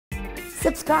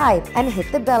Subscribe and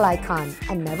hit the bell icon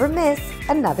and never miss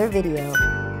another video.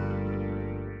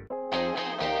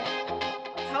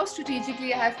 How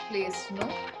strategically I have placed,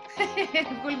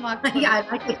 full mark. Yeah,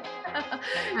 I like it.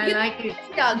 I like it.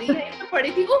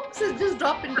 Oops, it just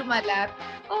dropped into my lap.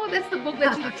 Oh, that's the book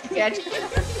that you need to get.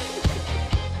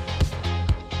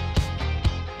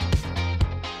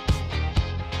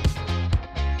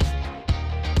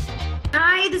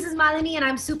 Hi, this is Malini and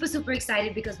I'm super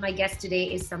excited because my guest today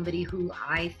is somebody who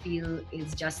I feel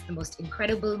is just the most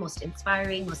incredible, most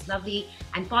inspiring, most lovely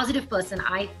and positive person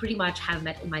I pretty much have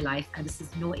met in my life, and this is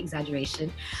no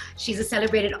exaggeration. She's a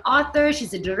celebrated author,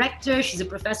 she's a director, she's a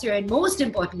professor, and most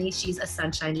importantly, she's a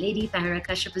sunshine lady. Tahira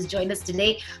Kashyap has joined us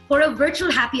today for a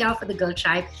virtual happy hour for the Girl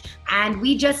Tribe, and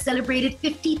we just celebrated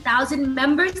 50,000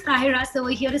 members, Tahira, so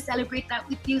we're here to celebrate that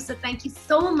with you. So thank you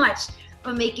so much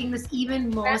for making this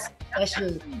even more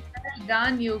special. Well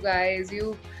done, you guys.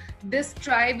 This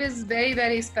tribe is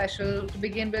very special. To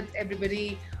begin with,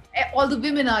 everybody, all the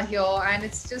women are here, and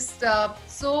it's just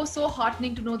so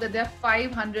heartening to know that there are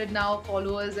 500 now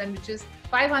followers, and which is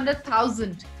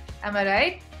 500,000. Am I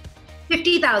right?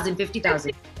 50,000.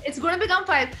 It's going to become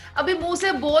 5. Abhi मुंह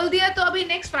से बोल दिया तो अभी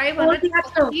next 500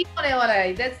 होने वाला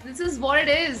है. This is what it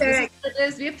is. This is what it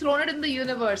is. We've thrown it in the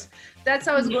universe. That's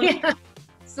how it's going to be.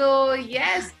 So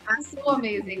yes, that's so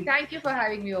amazing. Thank you for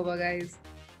having me over, guys.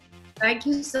 Thank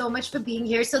you so much for being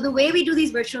here. So the way we do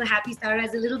these virtual happy hour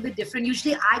is a little bit different.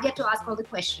 Usually I get to ask all the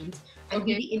questions and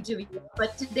be the interviewer.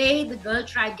 But today the Girl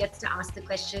Tribe gets to ask the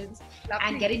questions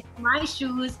and get into my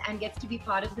shoes and gets to be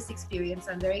part of this experience.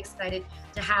 I'm very excited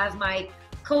to have my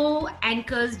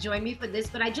co-anchors join me for this.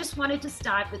 But I just wanted to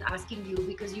start with asking you,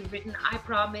 because you've written I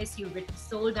Promise, you've written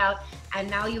Sold Out, and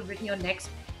now you've written your next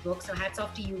book. So hats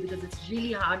off to you, because it's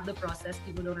really hard, the process.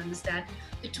 People don't understand.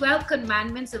 The 12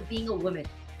 Commandments of Being a Woman.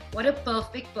 What a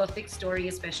perfect story,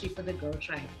 especially for the Girl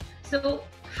Tribe. So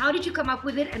how did you come up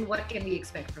with it, and what can we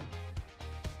expect from it?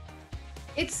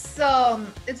 It's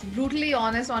brutally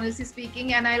honest, honestly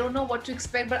speaking, and I don't know what to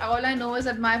expect, but all I know is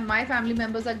that my family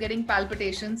members are getting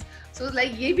palpitations. So it's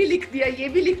like ye bhi likh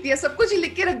diya, sab kuch hi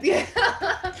likh ke rakh diya.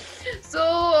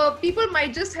 So people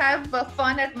might just have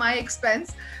fun at my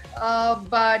expense.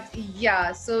 But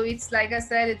yeah, so it's like I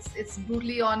said, it's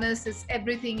brutally honest. It's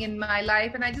everything in my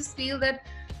life, and I just feel that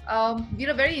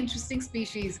we're a very interesting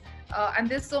species, and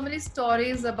there's so many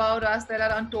stories about us that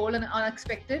are untold and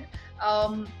unexpected,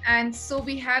 and so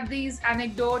we have these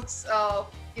anecdotes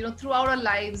throughout our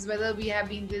lives, whether we have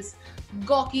been this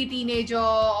gawky teenager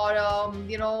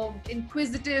or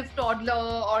inquisitive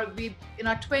toddler, or we in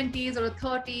our 20s or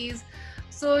 30s.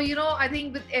 So, I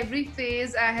think with every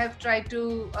phase, I have tried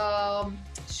to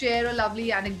share a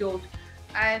lovely anecdote,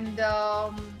 and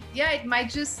it might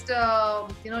just,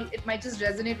 it might just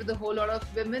resonate with a whole lot of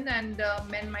women, and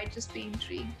men might just be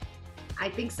intrigued. I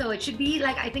think so. It should be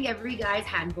like, I think, every guy's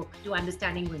handbook to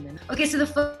understanding women. Okay, so the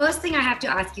first thing I have to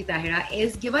ask you, Tahira,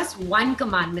 is give us one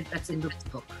commandment that's in the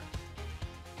book.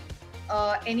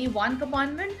 Any one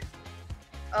commandment?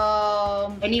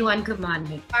 Any one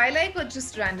commandment. I like, or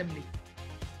just randomly?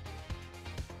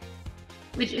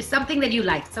 Which is something that you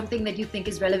like, something that you think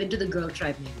is relevant to the Girl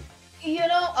Tribe, maybe.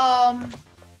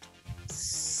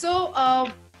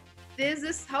 There's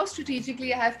this, how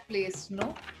strategically I have placed,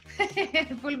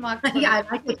 full mark. Yeah, I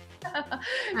like it.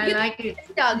 I like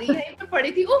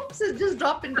it. Oops, it just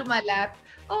dropped into my lap.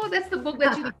 Oh, that's the book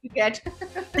that you need to get.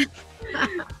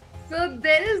 So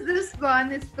there is this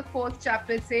one, it's the 4th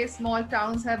chapter. It says, small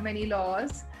towns have many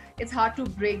laws. It's hard to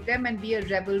break them and be a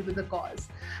rebel with a cause.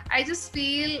 I just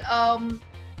feel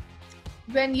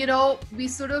when, we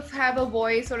sort of have a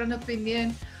voice or an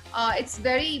opinion, it's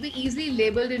very easily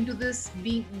labeled into this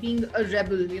being a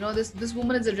rebel. This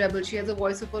woman is a rebel. She has a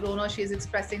voice of her own, or she's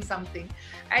expressing something.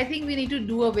 I think we need to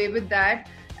do away with that.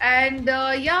 And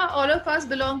all of us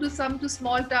belong to some to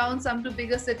small towns, some to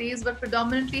bigger cities, but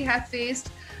predominantly have faced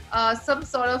some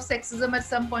sort of sexism at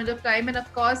some point of time, and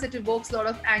of course it evokes a lot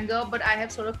of anger, but I have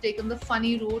sort of taken the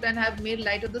funny route and have made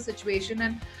light of the situation,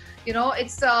 and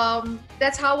it's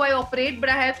that's how I operate, but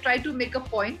I have tried to make a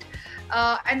point,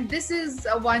 and this is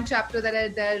one chapter that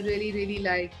I really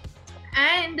like.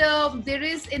 And there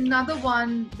is another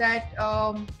one that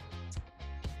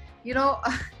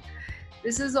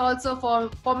this is also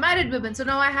for married women. So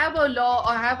now I have a law,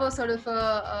 or I have a sort of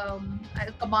a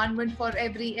commandment for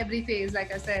every phase,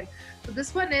 like I said. So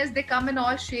this one is, they come in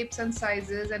all shapes and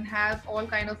sizes and have all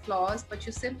kind of flaws, but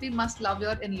you simply must love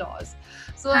your in-laws.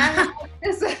 So I have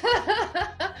this,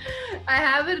 I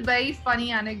have a very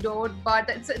funny anecdote, but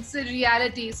it's a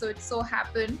reality. So it so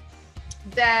happened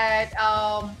that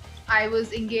I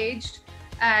was engaged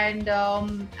and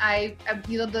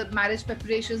the marriage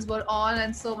preparations were on,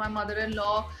 and so my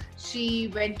mother-in-law, she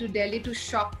went to Delhi to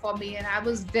shop for me, and I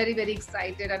was very, very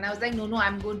excited, and I was like, no,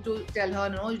 I'm going to tell her,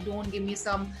 no, don't give me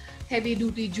some heavy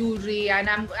duty jewelry, and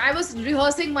I was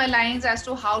rehearsing my lines as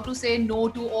to how to say no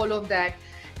to all of that.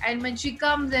 And when she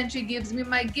comes and she gives me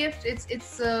my gift,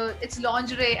 it's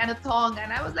lingerie and a thong,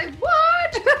 and I was like,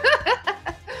 what?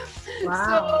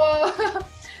 Wow.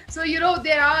 So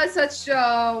there are such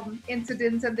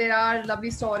incidents, and there are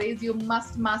lovely stories. You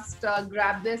must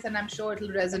grab this, and I'm sure it'll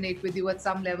resonate with you at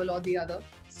some level or the other.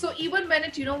 So even when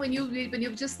when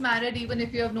you've just married, even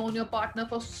if you have known your partner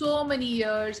for so many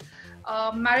years,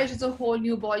 marriage is a whole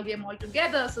new ball game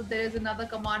altogether. So there is another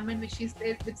commandment which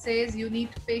says you need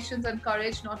patience and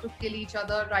courage not to kill each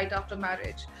other right after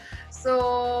marriage.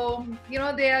 So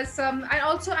there are some, and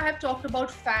also I have talked about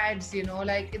fads,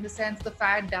 like in the sense the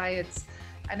fad diets,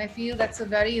 and I feel that's a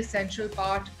very essential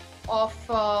part of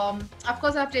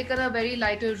course I've taken a very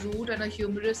lighter route and a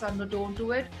humorous undertone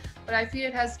to it, but I feel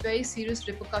it has very serious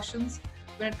repercussions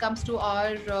when it comes to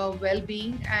our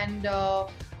well-being, and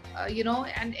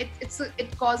and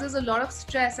it causes a lot of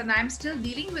stress, and I'm still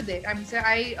dealing with it. In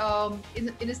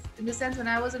the sense, when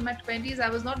I was in my 20s, I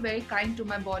was not very kind to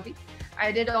my body.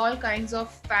 I did all kinds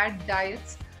of fad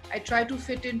diets. I tried to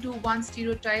fit into one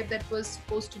stereotype that was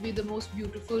supposed to be the most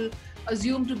beautiful,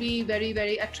 assumed to be very,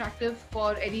 very attractive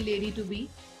for any lady to be,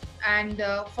 and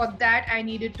for that I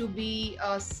needed to be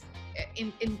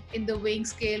in the weighing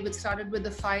scale, which started with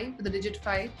the digit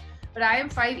 5, but I am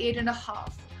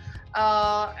 5'8.5".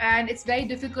 And it's very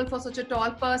difficult for such a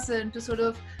tall person to sort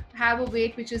of have a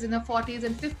weight which is in the 40s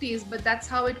and 50s, but that's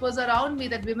how it was around me,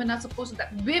 that women are supposed to,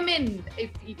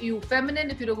 if you're feminine,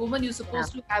 if you're a woman, you're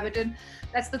supposed to have it, and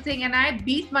that's the thing. And I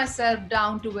beat myself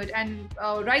down to it, and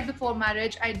right before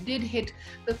marriage I did hit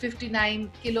the 59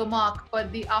 kilo mark,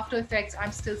 but the after effects,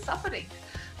 I'm still suffering.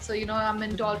 So I'm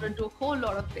intolerant to a whole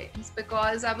lot of things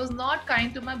because I was not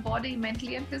kind to my body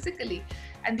mentally and physically,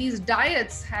 and these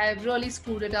diets have really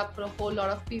screwed it up for a whole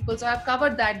lot of people. So I've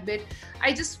covered that bit.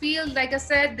 I just feel, like I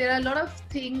said, there are a lot of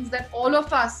things that all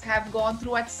of us have gone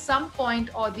through at some point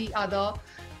or the other,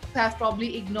 have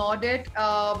probably ignored it,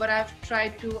 but I've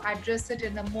tried to address it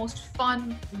in the most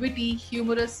fun, witty,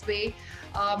 humorous way.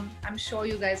 I'm sure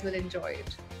you guys will enjoy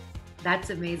it.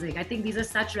 That's amazing. I think these are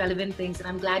such relevant things, and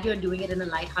I'm glad you're doing it in a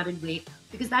lighthearted way,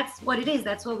 because that's what it is.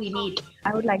 That's what we need.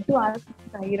 I would like to ask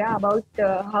Tahira about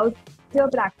how's your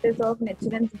practice of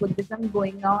Nichiren's Buddhism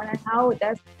going on, and how it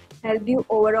has helped you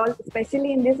overall,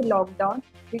 especially in this lockdown,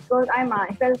 because I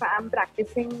myself am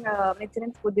practicing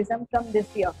Nichiren's Buddhism from this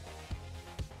year.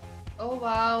 Oh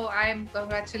wow,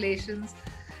 congratulations.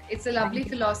 It's a lovely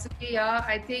philosophy. Yeah,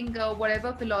 I think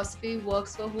whatever philosophy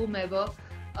works for whomever.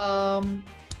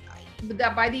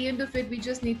 But by the end of it, we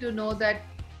just need to know that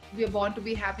we are born to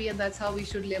be happy, and that's how we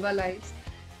should live our lives.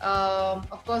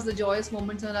 Of course, the joyous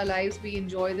moments in our lives, we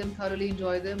enjoy them, thoroughly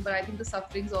enjoy them, but I think the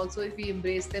sufferings also, if we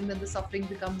embrace them, then the suffering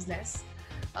becomes less.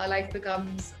 Life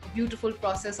becomes a beautiful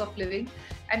process of living,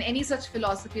 and any such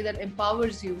philosophy that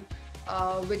empowers you,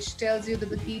 which tells you that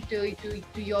the key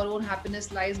to your own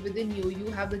happiness lies within you. You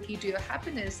have the key to your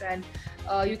happiness, and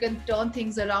you can turn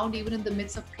things around even in the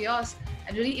midst of chaos,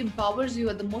 and really empowers you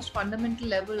at the most fundamental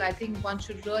level. I think one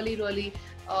should really, really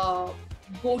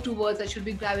go towards, that should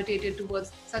be gravitated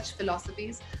towards such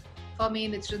philosophies. For me,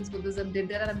 Nichiren's Buddhism did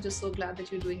that, and I'm just so glad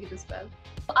that you're doing it as well.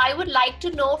 I would like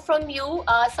to know from you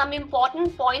some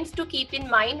important points to keep in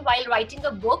mind while writing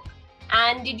a book.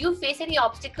 And did you face any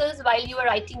obstacles while you were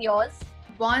writing yours?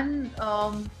 One,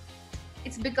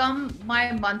 it's become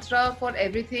my mantra for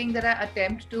everything that I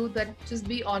attempt to, that just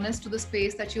be honest to the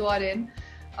space that you are in.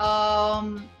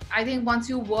 I think once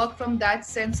you work from that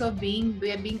sense of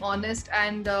being honest,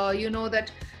 and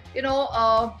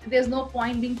there's no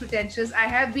point being pretentious. I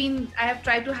have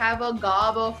tried to have a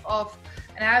garb of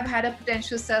and I have had a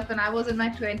pretentious self when I was in my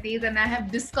 20s, and I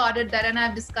have discarded that, and I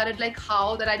have discarded like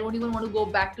how that I don't even want to go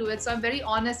back to it. So I'm very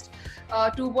honest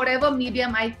to whatever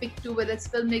medium I pick to, whether it's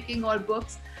filmmaking or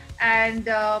books, and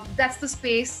that's the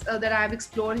space that I've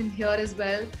explored in here as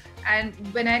well. And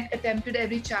when I attempted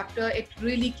every chapter, it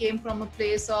really came from a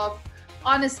place of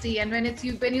honesty. And when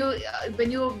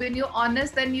you're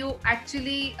honest, then you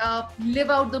actually live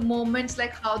out the moments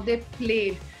like how they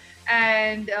played,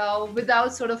 and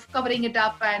without sort of covering it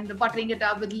up and buttering it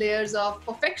up with layers of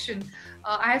perfection.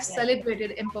 I have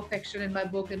celebrated imperfection in my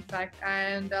book, in fact,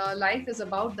 and life is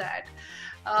about that.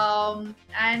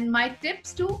 And my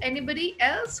tips to anybody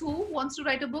else who wants to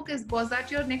write a book was that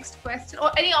your next question?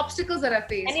 Or any obstacles that I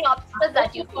faced? Any obstacles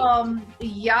that you faced?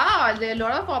 Yeah, there are a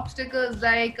lot of obstacles,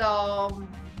 like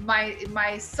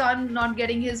my son not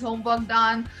getting his homework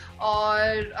done,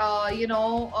 or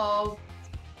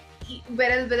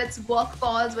whether it's work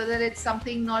calls, whether it's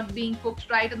something not being cooked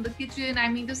right in the kitchen. I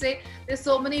mean to say, there's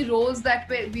so many roles that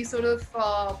we sort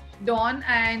of don,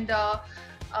 and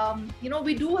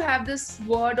we do have this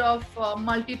word of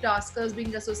multitaskers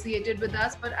being associated with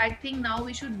us, but I think now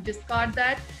we should discard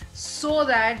that, so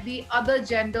that the other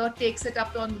gender takes it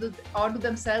up onto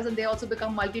themselves, and they also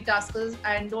become multitaskers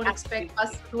and don't expect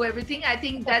us to do everything. I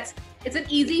think it's an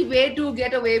easy way to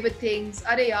get away with things.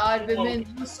 Arey yaar, women,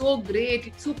 you're so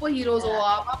great, superheroes ho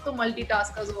aap to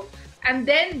multitaskers ho. And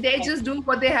then they just do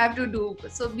what they have to do.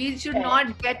 So we should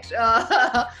not get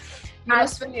don't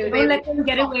let them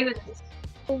get away with it.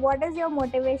 What is your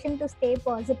motivation to stay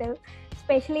positive,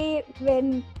 especially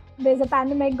when there's a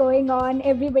pandemic going on,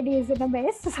 everybody is in a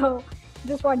mess? So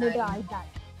just wanted to ask that.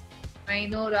 I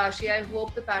know, Rashi, I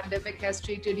hope the pandemic has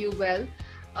treated you well.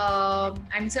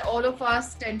 And so all of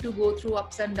us tend to go through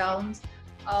ups and downs,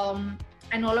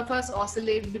 and all of us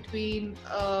oscillate between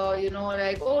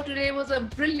today was a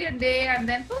brilliant day, and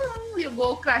then you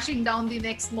go crashing down the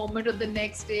next moment or the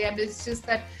next day, and it's just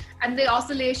that, and the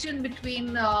oscillation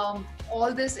between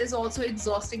all this is also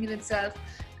exhausting in itself.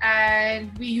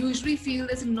 And we usually feel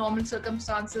this in normal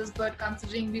circumstances, but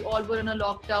considering we all were in a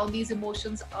lockdown, these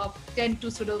emotions tend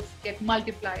to sort of get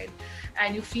multiplied,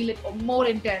 and you feel it more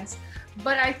intense.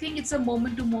 But I think it's a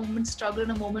moment-to-moment struggle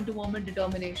and a moment-to-moment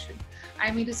determination. I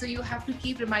mean to say, you have to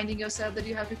keep reminding yourself that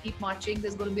you have to keep marching.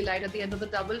 There's going to be light at the end of the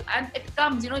tunnel, and it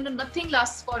comes. Nothing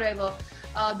lasts forever.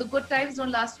 The good times don't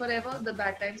last forever. The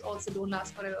bad times also don't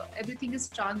last forever. Everything is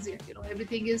transient.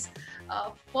 Everything is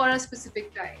for a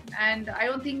specific time. And I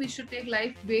don't think we should take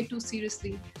life way too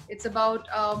seriously. It's about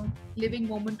living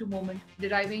moment to moment,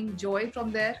 deriving joy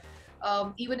from there.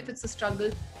 Even if it's a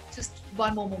struggle, just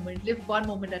one more moment, live one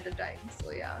moment at a time.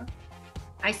 So yeah.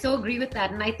 I so agree with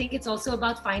that. And I think it's also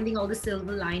about finding all the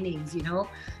silver linings,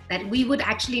 that we would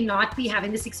actually not be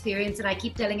having this experience. And I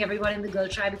keep telling everyone in the Girl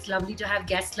Tribe, it's lovely to have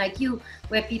guests like you,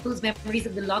 where people's memories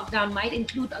of the lockdown might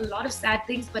include a lot of sad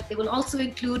things, but they will also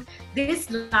include this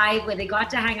live where they got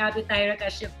to hang out with Tahira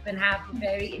Kashyap and have a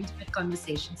very intimate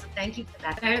conversation. So thank you for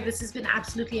that. Tahira, this has been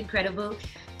absolutely incredible.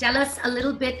 Tell us a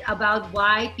little bit about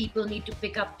why people need to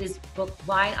pick up this book.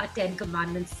 Why are 10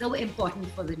 Commandments so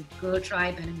important for the Girl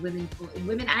Tribe and in women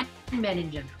and men in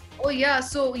general? Oh yeah,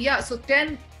 so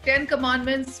 10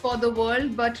 commandments for the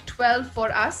world, but 12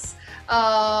 for us,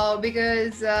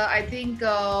 because I think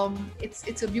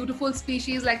it's a beautiful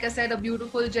species, like I said, a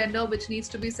beautiful gender which needs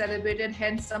to be celebrated,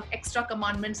 hence some extra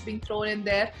commandments being thrown in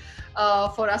there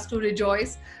for us to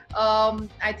rejoice.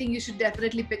 I think you should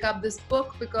definitely pick up this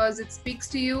book because it speaks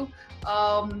to you.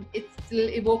 It will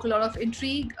evoke a lot of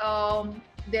intrigue.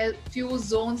 There are few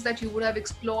zones that you would have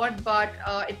explored, but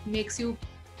it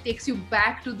takes you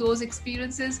back to those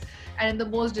experiences, and in the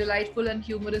most delightful and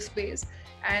humorous ways.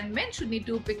 And men need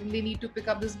to pick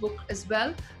up this book as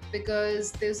well,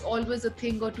 because there's always a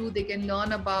thing or two they can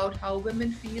learn about how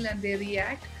women feel and they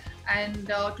react, and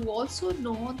to also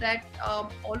know that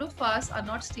all of us are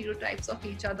not stereotypes of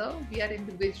each other. We are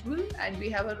individual and we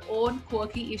have our own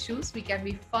quirky issues. We can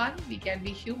be fun, we can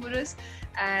be humorous,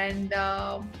 and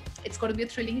it's going to be a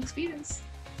thrilling experience.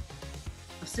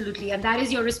 Absolutely. And that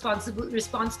is your response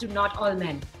to not all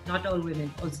men, not all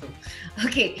women also.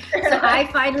 Okay. So I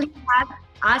finally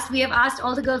we have asked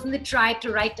all the girls in the tribe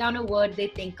to write down a word they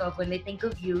think of when they think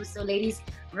of you. So ladies,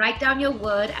 write down your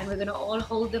word and we're going to all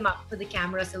hold them up for the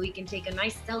camera so we can take a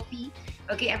nice selfie.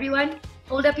 Okay, everyone,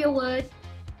 hold up your word.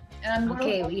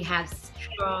 Okay, we have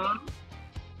strong,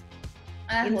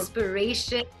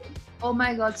 inspiration. Oh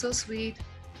my God, so sweet.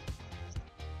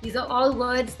 These are all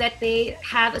words that they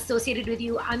have associated with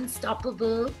you.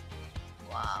 Unstoppable.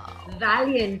 Wow.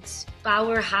 Valiant.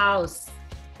 Powerhouse.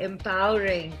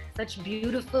 Empowering. Such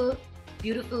beautiful,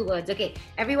 beautiful words. Okay,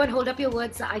 everyone hold up your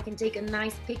words so I can take a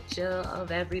nice picture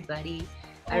of everybody.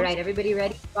 All right, everybody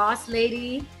ready? Boss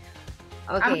lady.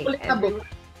 Okay. I'm pulling a book.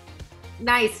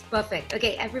 Nice, perfect.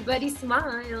 Okay, everybody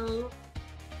smile.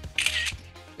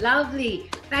 Lovely.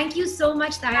 Thank you so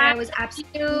much, Tahira. It was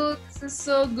absolutely. This is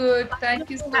so good. Thank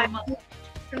you so much.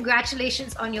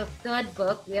 Congratulations on your third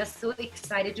book. We are so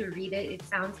excited to read it. It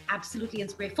sounds absolutely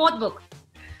inspiring. Fourth book.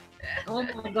 Oh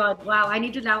my God. Wow. I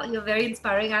need to now. You're very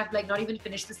inspiring. I've not even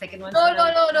finished the second one.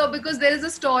 No. Because there is a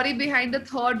story behind the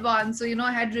third one. So,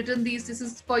 I had written these. This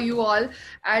is for you all.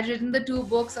 I had written the 2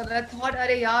 books and I thought,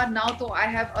 now I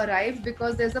have arrived,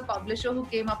 because there's a publisher who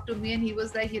came up to me and he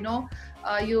was like,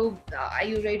 are you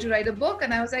ready to write a book?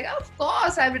 And I was like, of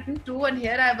course, I've written 2 and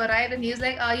here I've arrived. And he's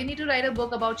like, you need to write a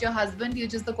book about your husband. You're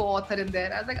just the co-author in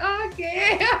there. I was like,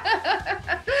 okay.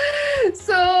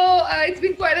 So it's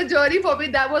been quite a journey for me.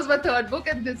 That was my 3rd book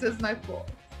and this is my 4th.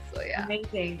 So yeah.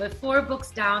 Amazing. But 4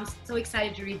 books down. So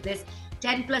excited to read this.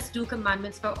 10 plus 2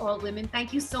 commandments for all women.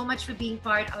 Thank you so much for being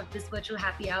part of this virtual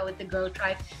happy hour with the Girl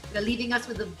Tribe. You're leaving us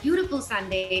with a beautiful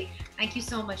Sunday. Thank you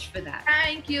so much for that.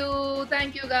 Thank you.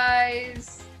 Thank you,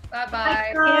 guys.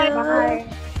 Bye-bye. Bye.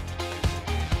 Bye.